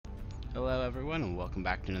Hello everyone and welcome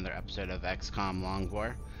back to another episode of XCOM Long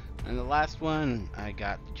War. In the last one, I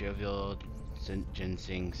got the jovial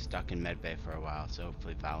ginseng stuck in medbay for a while, so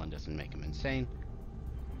hopefully Valen doesn't make him insane.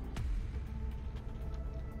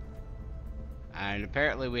 And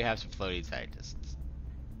apparently we have some floating scientists.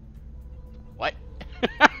 What?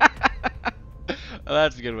 Well,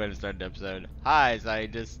 that's a good way to start an episode. Hi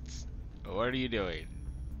scientists, what are you doing?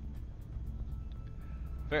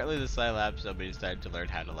 Apparently the Scilab somebody decided to learn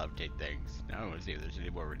how to levitate things. Now I want to see if there's any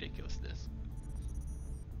more ridiculousness.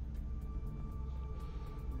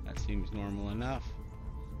 That seems normal enough.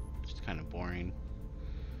 Just kind of boring.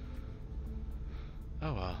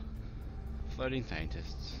 Oh well. Floating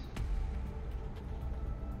scientists.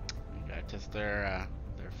 We gotta test their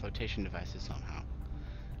flotation devices somehow.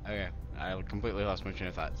 Okay, I completely lost my train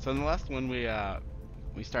of thought. So in the last one we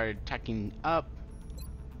started teching up.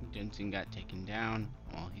 Jensen got taken down.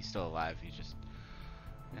 Well, he's still alive. He's just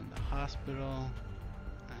in the hospital.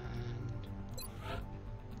 And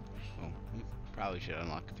oh, we probably should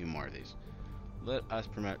unlock a few more of these. Let us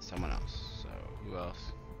promote someone else. So who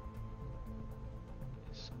else?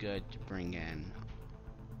 It's good to bring in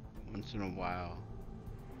once in a while,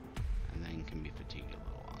 and then can be fatigued a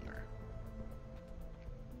little longer.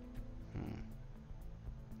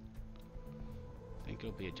 I think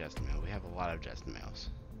it'll be a just mail. We have a lot of just mails.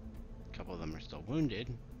 A couple of them are still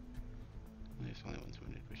wounded. There's only one's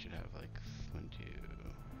wounded. We should have like 1, 2.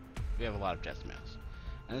 We have a lot of just mails,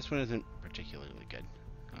 and this one isn't particularly good.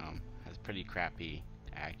 Has pretty crappy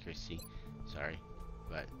accuracy. Sorry,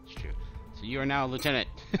 but it's true. So you are now a lieutenant.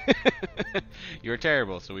 You are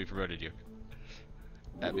terrible, so we promoted you.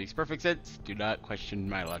 That makes perfect sense. Do not question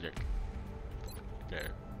my logic. Okay,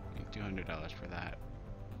 $200 for that.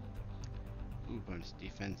 Ooh, bonus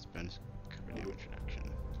defense, bonus cover damage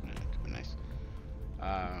reduction. Could be nice.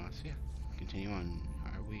 So yeah, continue on.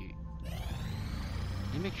 Are we?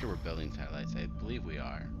 Let me make sure we're building satellites. I believe we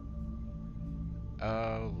are.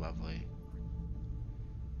 Oh, lovely.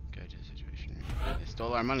 Go to the situation room. They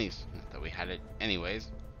stole our monies. Not that we had it anyways.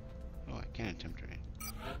 Oh, I can't attempt raid.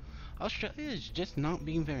 Australia is just not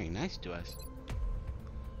being very nice to us.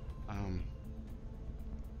 Head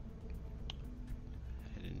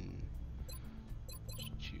and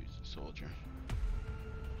choose a soldier.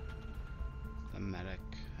 The medic,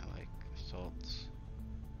 I like assaults.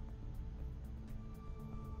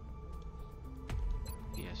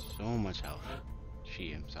 He has so much health.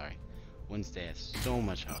 I'm sorry. Wednesday has so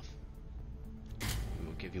much health. We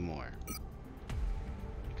will give you more.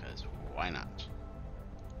 Because why not?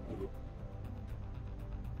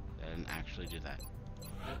 They didn't actually do that.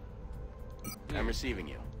 I'm receiving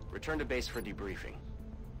you. Return to base for debriefing.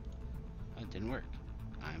 That didn't work.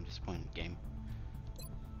 I'm disappointed, game.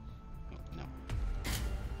 Oh, no.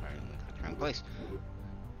 Sorry, I clicked the wrong place.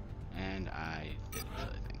 And I did the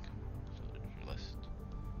silly thing. Soldier list.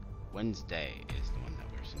 Wednesday is the one that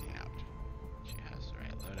we're sending out. She has the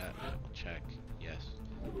right loadout. Double check. Yes.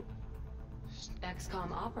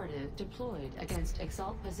 XCOM operative deployed against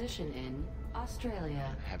Exalt position in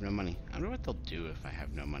Australia. I have no money. I wonder what they'll do if I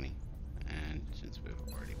have no money. And since we've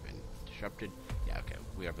already been disrupted, yeah, okay,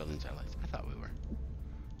 we are building satellites. I thought we were.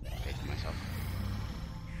 Faith in myself.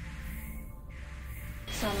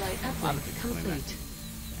 Satellite upgrade complete.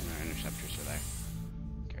 And our interceptors are there.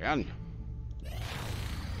 Carry on.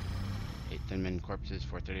 8 thin men corpses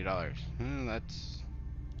for $30. Well, that's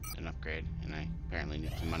an upgrade, and I apparently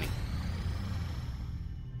need some money.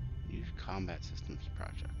 Use combat systems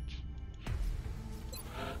project.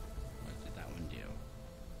 What did that one do?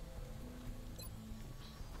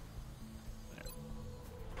 There.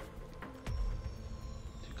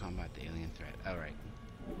 To combat the alien threat. Oh, right.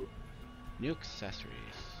 New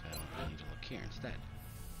accessories. So I need to look here instead.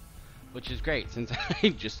 Which is great since I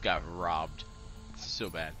just got robbed. It's so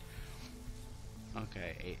bad.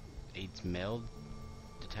 Okay, aids mail,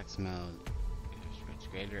 detects mail, gives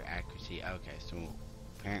greater accuracy. Okay, so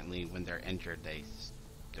apparently when they're injured,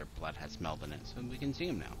 their blood has smelled in it, so we can see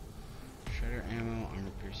them now. Shredder ammo,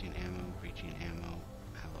 armor piercing ammo, breaching ammo,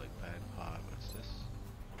 alloy bag pod. What's this?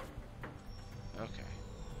 Okay,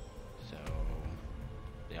 so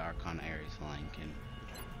the Archon Ares line can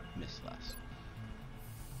miss less.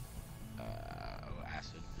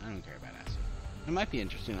 Acid. I don't care about acid. It might be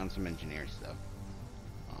interesting on some engineers though.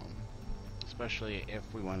 Especially if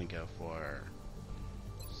we want to go for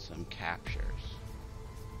some captures.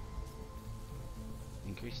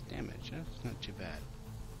 Increased damage. That's not too bad.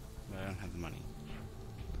 But I don't have the money.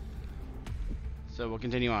 So we'll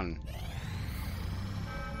continue on.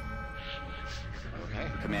 Okay.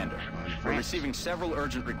 Commander, we're receiving several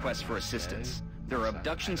urgent requests for assistance. There are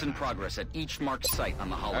abductions in progress at each marked site on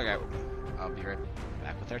the hollow Okay, globe. I'll be right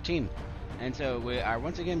back with our team. And so we are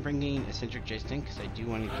once again bringing Eccentric Jason because I do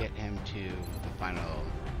want to get him to the final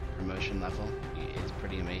promotion level. He is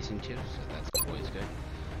pretty amazing too, so that's always good.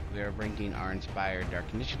 We are bringing our Inspired Dark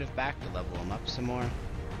Initiative back to level him up some more.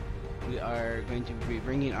 We are going to be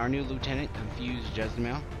bringing our new Lieutenant, Confused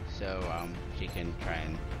Jezmel, so she can try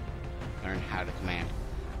and learn how to command.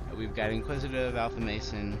 We've got Inquisitive Alpha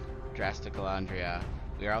Mason, Drastic Alandria.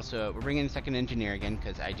 We're bringing a second engineer again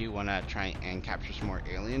because I do want to try and capture some more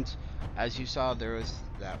aliens. As you saw, there was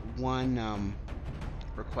that one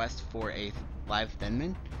request for a live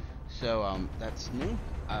Thenman, so that's new,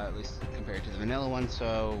 at least compared to the vanilla one.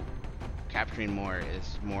 So capturing more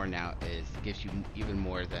now gives you even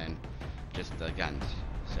more than just the guns.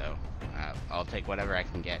 So I'll take whatever I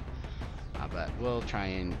can get, but we'll try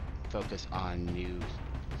and focus on new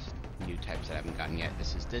types that I haven't gotten yet.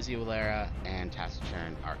 This is Dizzy Valera and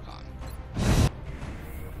Taciturn Archon.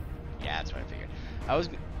 Yeah, that's what I figured. I was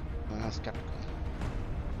skeptical.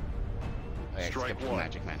 Oh, yeah, Strike skeptical one.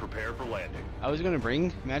 Magic Man. Prepare for landing. I was going to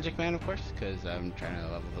bring Magic Man, of course, because I'm trying to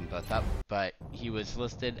level them both up, but he was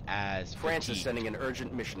listed as France is fatigued sending an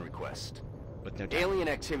urgent mission request. with no time. Alien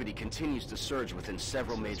activity continues to surge within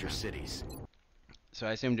several major cities. So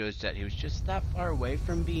I assumed it was that he was just that far away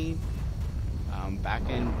from being back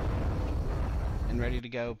in and ready to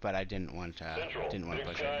go, but I didn't want to Big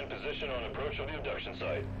push Sky in it. position on approach of the abduction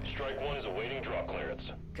site. Strike one is awaiting drop clearance.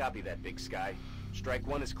 Copy that, Big Sky. Strike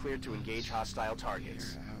one is cleared to engage hostile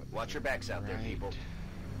targets. Watch your backs out there, Right. people.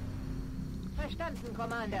 Verstanden,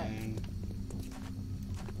 Commander. And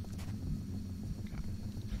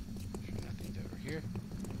sure nothing's over here.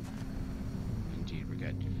 Indeed, we're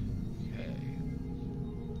good. Okay.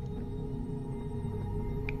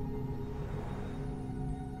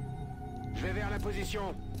 Je vais vers la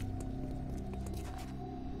position.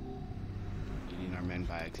 Leading our men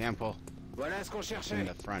by example. Voilà ce qu'on In cherchait.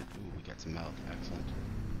 the front. Ooh, we got some health. Excellent.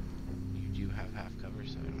 You do have half cover,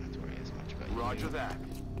 so I don't have to worry as much about you. Roger that.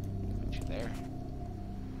 Put you there.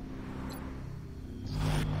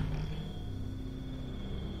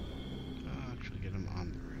 I'll actually get him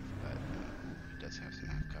on the roof, but he does have some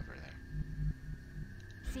half cover there.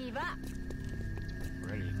 Si va. We're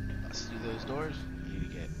ready to bust through those doors. We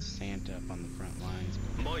need to get Santa up on the front lines.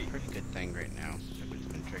 Pretty good thing right now. Everybody's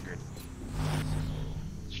been triggered.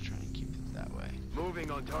 Let's try and keep it that way.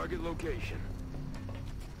 Moving on target location.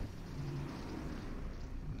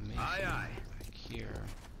 Maybe Aye, aye. back here.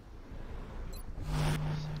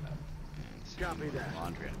 Set up and send Copy that.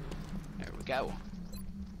 Alondria. There we go.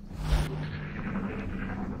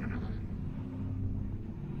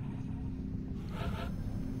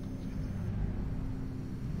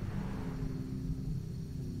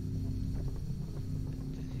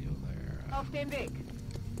 Auf dem Weg.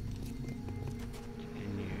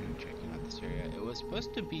 Continue checking out this area. It was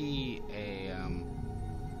supposed to be a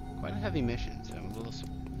quite a heavy mission, so I'm a little,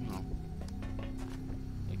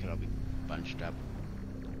 they could all be bunched up.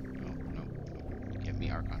 No, give me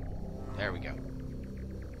Archon. There we go.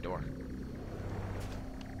 Door.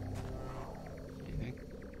 Anything?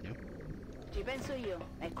 Nope. Ci penso io.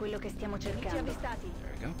 È quello che stiamo cercando. Avvistati.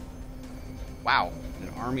 There we go. Wow, an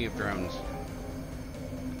army of drones.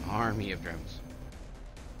 Army of drones.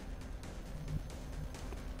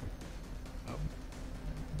 Oh,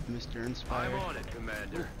 Mr. Inspired. I'm on it,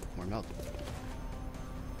 Commander. More melt.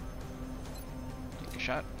 Take a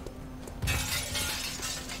shot.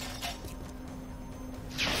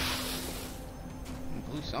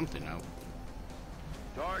 Blew something out.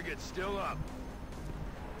 Target's still up.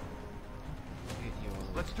 Get you all the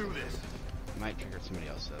way Let's do this. Might trigger somebody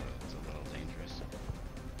else, so it's a little dangerous.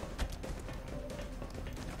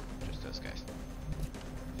 No, just those guys.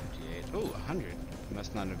 58. Oh, 100.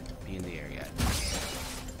 Must not be in the air yet. That's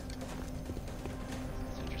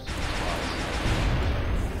interesting.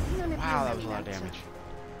 Wow, that was a lot of damage.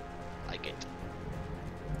 Like it.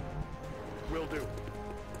 Will do.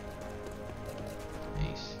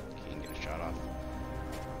 Ace. Can't get a shot off.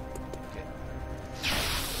 Good.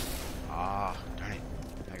 Ah, darn it.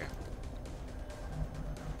 Okay.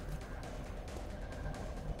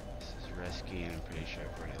 This is risky, and I'm pretty sure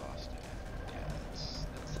I've already lost it. Yeah, that's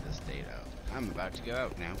the state of. I'm about to go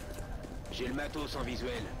out now. J'ai le matos en visuel.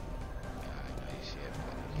 Yeah, I know you see it,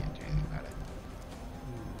 but you can't do anything about it.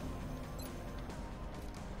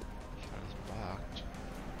 Shot is blocked.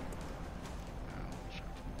 Oh,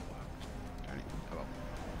 shot is blocked. Darn it. Oh well.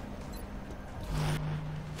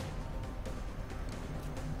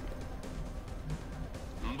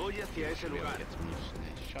 Voy hacia ese lugar. Get some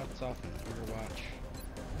nice shots off in Overwatch.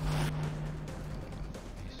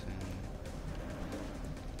 Mason.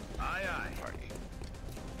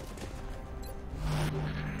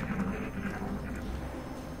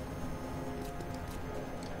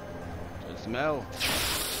 smell.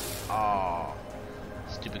 Oh,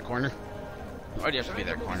 stupid corner. Why'd you have to be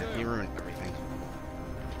that corner? You ruined everything.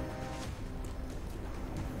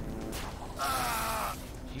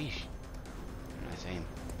 Sheesh. Nice aim.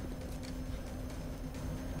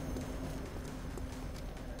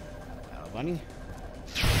 Bunny.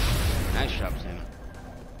 Nice job, Santa.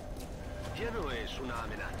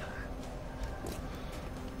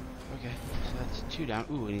 Okay, so that's 2 down.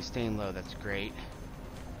 Ooh, and he's staying low. That's great.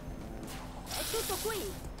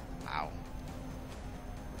 Wow.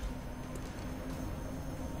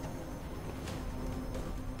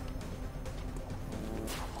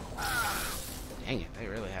 Dang it, they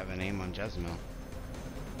really have an aim on Jezmel.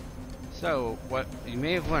 So, what you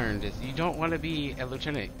may have learned is you don't want to be a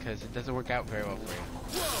lieutenant because it doesn't work out very well for you.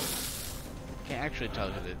 Can't actually tell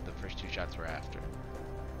who the first 2 shots were after.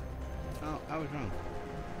 Oh, I was wrong.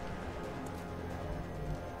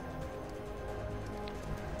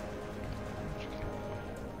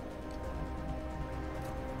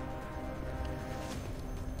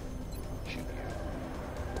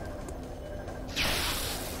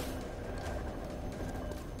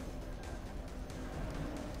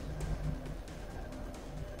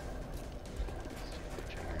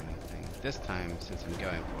 This time, since I'm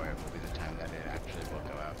going for it, will be the time that it actually will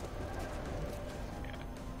go out. Yeah.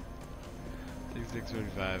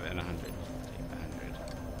 645 and 100. Take 100.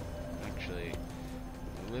 Actually,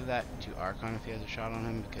 we'll leave that to Archon if he has a shot on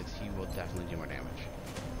him, because he will definitely do more damage.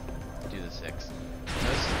 Do the 6.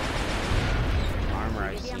 This armor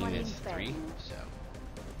I've seen is 3, so.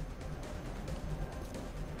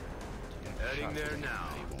 Heading there now.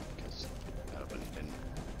 He won't, because Battlebunny didn't.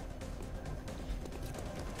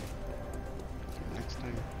 Next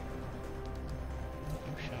time.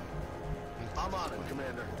 No shot. I'm on it,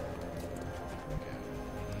 Commander. Okay.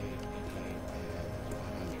 88, 88, and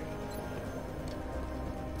 100.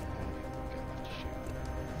 Got left to shoot.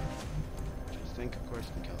 Just think, of course,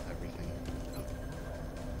 can kill everything. Oh.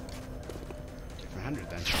 Different 100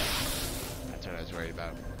 then. That's what I was worried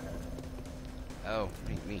about. Oh,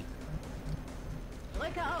 me.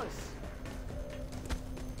 Rückaus!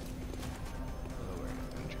 Lower.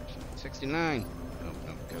 69.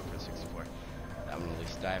 Nope, go for 64. That one will at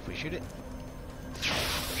least die if we shoot it.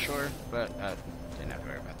 For sure, but didn't have to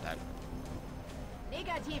worry about that.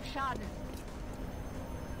 Negativschaden.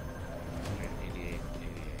 188,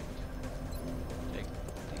 88. Take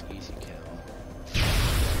the easy kill.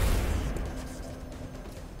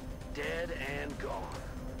 Dead and gone.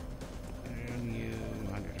 100 on you,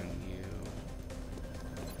 100 on you.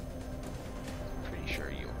 Pretty sure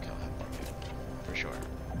you'll kill him for good. For sure.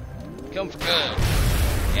 Kill him for good.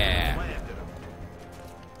 Yeah.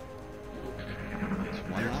 There's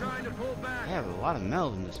one left. They have a lot of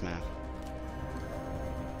meld in this map.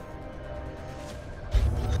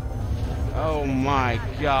 Oh my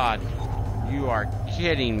god. You are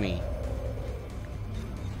kidding me.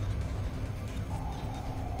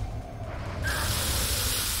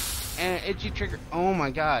 And itchy trigger. Oh my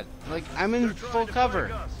god. Like, I'm in full cover.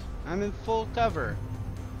 I'm in full cover.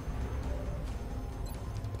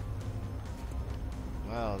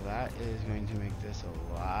 Well, that is going to make this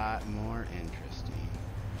a lot more interesting.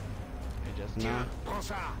 It does not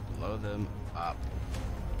blow them up.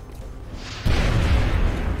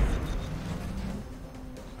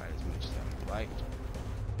 Quite as much as I would like.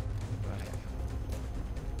 But hey.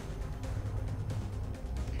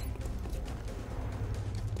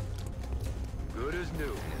 Good as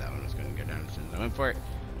new. Yeah, that one was going to go down as soon as I went for it.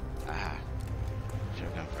 Ah. Should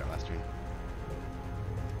have gone for it last turn.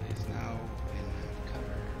 It is now in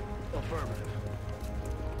cover. Affirmative.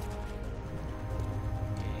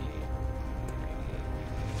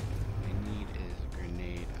 I need is a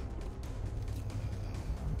grenade.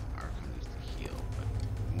 Archon needs to heal, but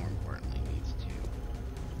more importantly needs to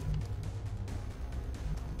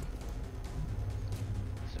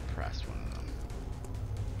suppress one of them.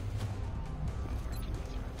 Where can you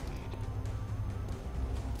throw a grenade?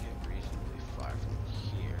 Get reasonably far from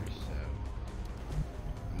here, so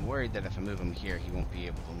I'm worried that if I move him here, he won't be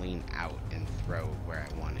able to lean out and throw where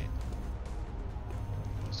I want it.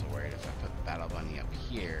 I'm also worried if I put Battle Bunny up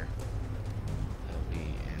here, he'll be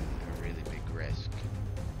in a really big risk.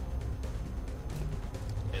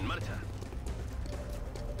 In Marta. I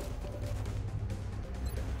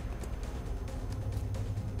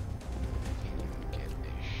can't even get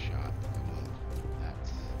a shot.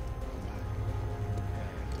 That's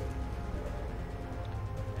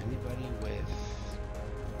anybody with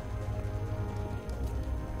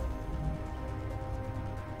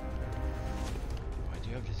I do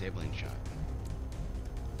have disabling shot.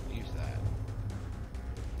 Use that.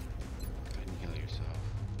 Go ahead and heal yourself.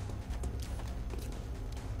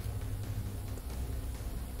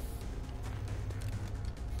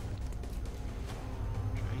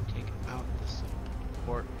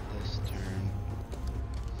 teleport this turn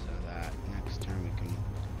so that next turn we can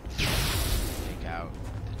take out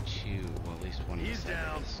the two, well at least one of the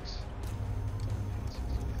cyber-discs.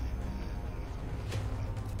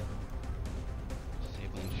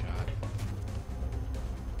 Disabling shot.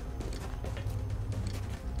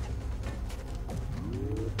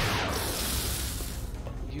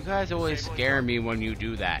 You guys always scare me when you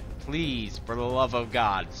do that. Please, for the love of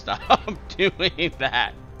God, stop doing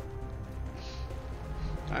that.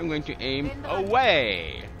 I'm going to aim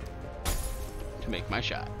away to make my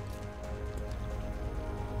shot.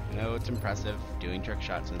 I know it's impressive doing trick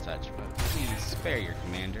shots and such, but please spare your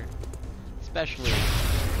commander. Especially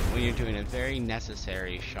when you're doing a very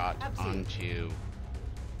necessary shot onto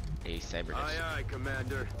a cyber-disc. Aye, aye,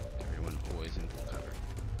 Commander. Everyone always in full cover.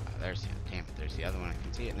 There's the, damn it, there's the other one. I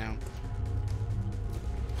can see it now.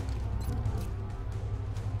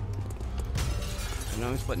 I know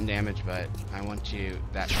I'm splitting damage, but I want to.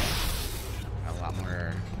 That a lot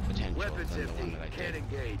more potential Weapons than the empty. one that I Can't did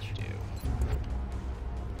engage. do.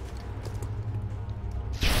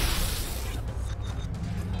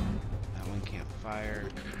 That one can't fire.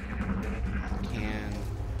 Can.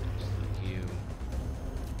 Just like you.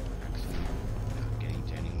 Excellent. Not getting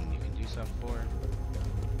to anyone you can do stuff for.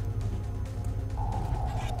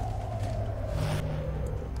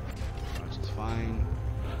 Which is fine.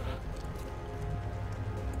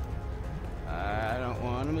 I don't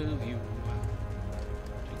want to move you.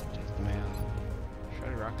 Just the mail.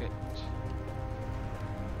 Shredder rocket.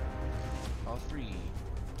 All three.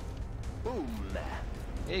 Boom.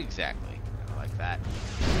 Exactly. I like that.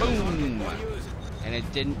 Boom! And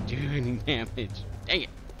it didn't do any damage. Dang it!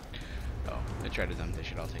 Oh, I shredded them. They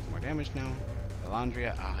should all take more damage now.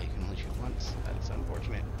 Elandria. Ah, you can only shoot once. That's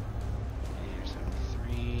unfortunate. Here's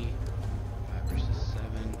 73. 5 versus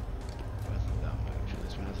 7. Both of them. Actually,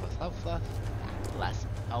 this one has less health left. Less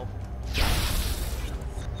health.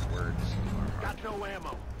 Words are hard. Got no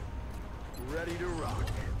ammo. Ready to rock.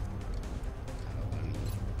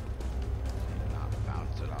 Not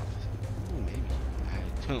bounce it off. Ooh, maybe.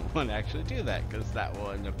 I don't want to actually do that because that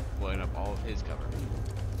will end up blowing up all of his cover.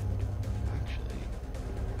 Actually,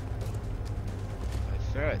 if I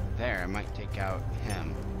throw it there, I might take out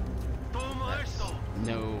him. That's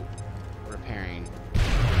no repairing.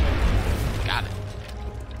 Got it.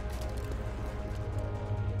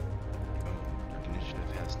 Oh, Dark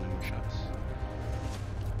Initiative has no more shots.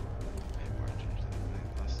 I have more engines than I had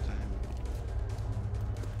last time.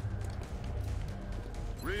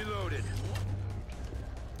 Reloaded.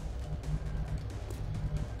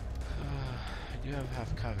 I do have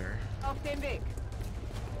half cover. Auf den Weg.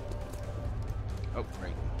 Oh,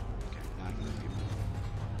 right. Okay, now I can move you.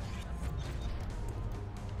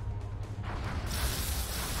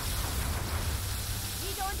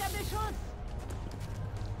 Wieder unter Beschuss.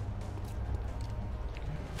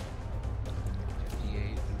 58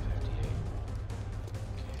 and 58.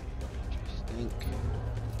 Okay, just think.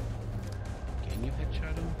 Can you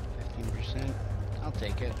headshot him? 15%? I'll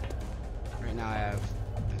take it. Right now I have.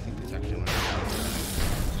 I think there's actually one.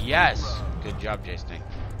 Yes! Good job, J-Stink.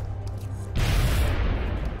 Okay,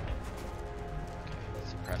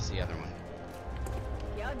 suppress the other one.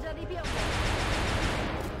 Pioggia di piombo.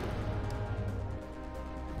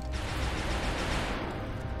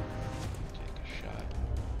 Take a shot.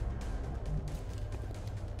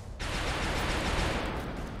 Go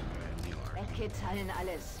ahead and heal our one. Weggezahlen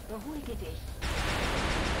alles. Beruhige dich.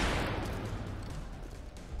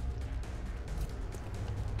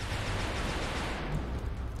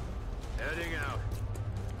 Heading out.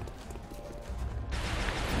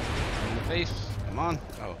 In the face. Come on.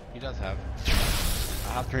 Oh, he does have.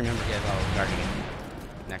 I'll have to remember he has all his targeting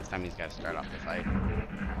next time he's got to start off the fight.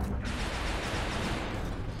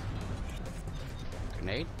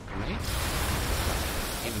 Grenade? Grenade?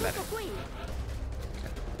 Even better. Okay.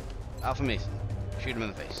 Alpha Mason. Shoot him in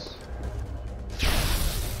the face.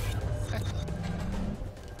 Excellent.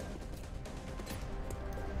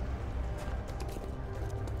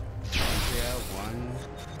 Andrea, 1.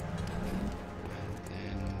 And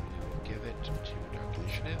then we will give it to Dark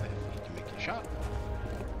Initiative if he can make a shot.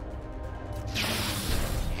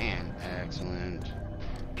 And excellent.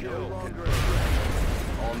 Kill.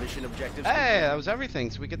 All mission objectives. Hey, that was everything,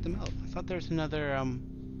 so we get the milk. I thought there was another,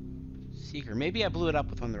 seeker. Maybe I blew it up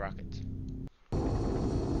with one of the rockets.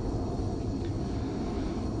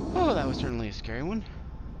 Oh, that was certainly a scary one.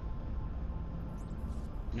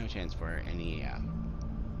 No chance for any, yeah.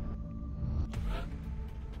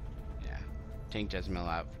 Tank Jezmel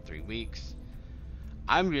out for 3 weeks.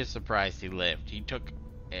 I'm just surprised he lived. He took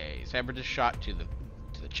a cyber-disc shot to the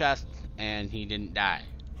chest, and he didn't die.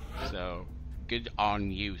 So, Good on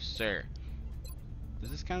you, sir. Does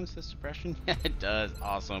this count as the suppression? Yeah, it does.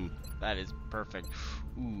 Awesome. That is perfect.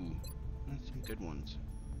 Ooh, that's some good ones.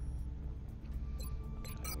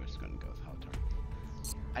 We're just gonna go with hot target.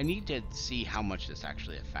 I need to see how much this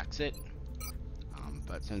actually affects it.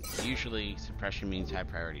 But since usually suppression means high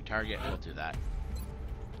priority target, we'll do that.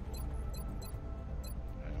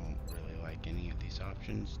 I don't really like any of these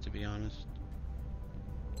options, to be honest.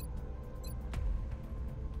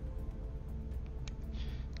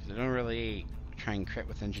 Because I don't really try and crit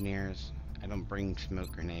with engineers. I don't bring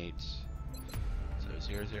smoke grenades. So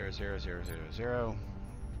 0, 0, 0, 0, 0, 0.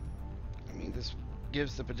 I mean, this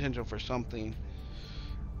gives the potential for something.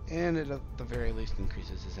 And it, at the very least,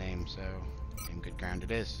 increases his aim, so damn good ground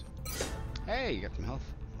it is. Hey, you got some health.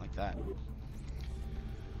 I like that.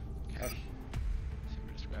 Okay.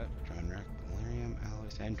 Super scrap, drone wreck, delirium,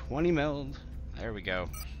 alloys, and 20 milled. There we go.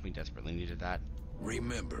 We desperately needed that.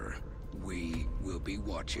 Remember, we will be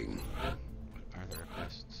watching. What are the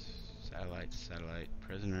requests? Satellite,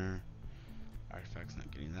 prisoner. Artifacts,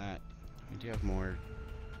 not getting that. We do have more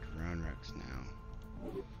drone wrecks now.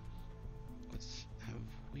 Let's have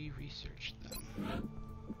we researched them.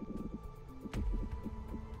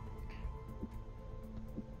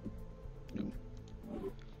 Nope.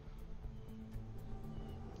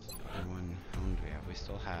 So other one, how long do we have? We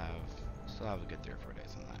still have a good 3 or 4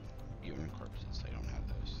 days on that. Mutant corpses, I don't have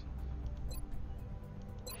those.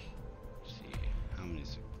 Let's see, how many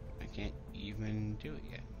is I can't even do it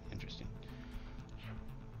yet. Interesting.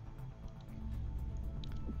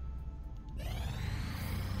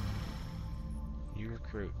 New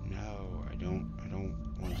recruit. No, I don't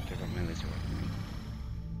want to give up my laser weaponry.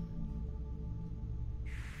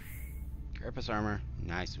 Carapace armor.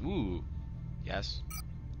 Nice. Ooh. Yes.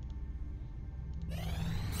 Any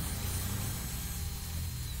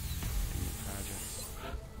projects.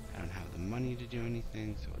 I don't have the money to do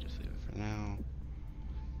anything, so we'll just leave it for now.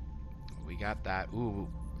 We got that. Ooh.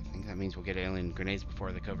 I think that means we'll get alien grenades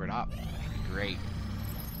before the covert op. That'd be great.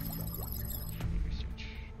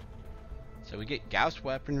 So we get Gauss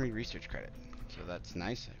weaponry research credit. So that's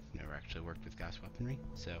nice. I've never actually worked with Gauss weaponry.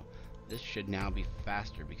 So this should now be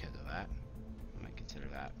faster because of that. I might consider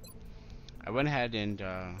that. I went ahead and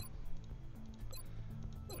it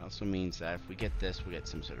also means that if we get this, we get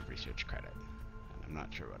some sort of research credit. And I'm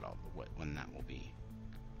not sure when that will be.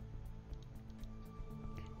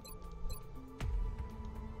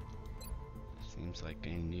 Seems like a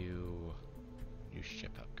new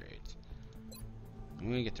ship upgrades. I'm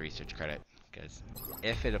gonna get the research credit. Because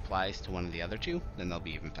if it applies to one of the other two, then they'll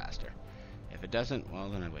be even faster. If it doesn't, well,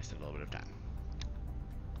 then I wasted a little bit of time.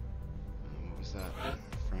 What was that?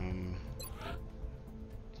 From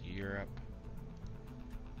Europe?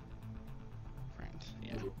 France,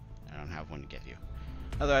 yeah. I don't have one to give you.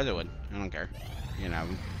 Otherwise I would. I don't care. You know.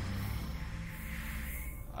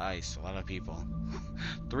 Nice, a lot of people.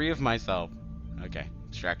 3 of myself. Okay,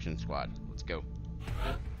 extraction squad. Let's go.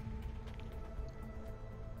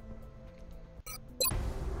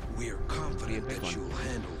 We're confident that you'll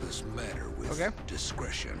handle this matter with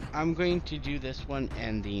discretion. I'm going to do this one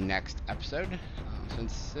in the next episode,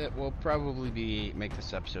 since it will probably make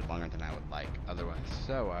this episode longer than I would like otherwise.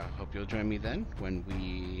 So I hope you'll join me then when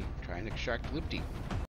we try and extract Loop-D.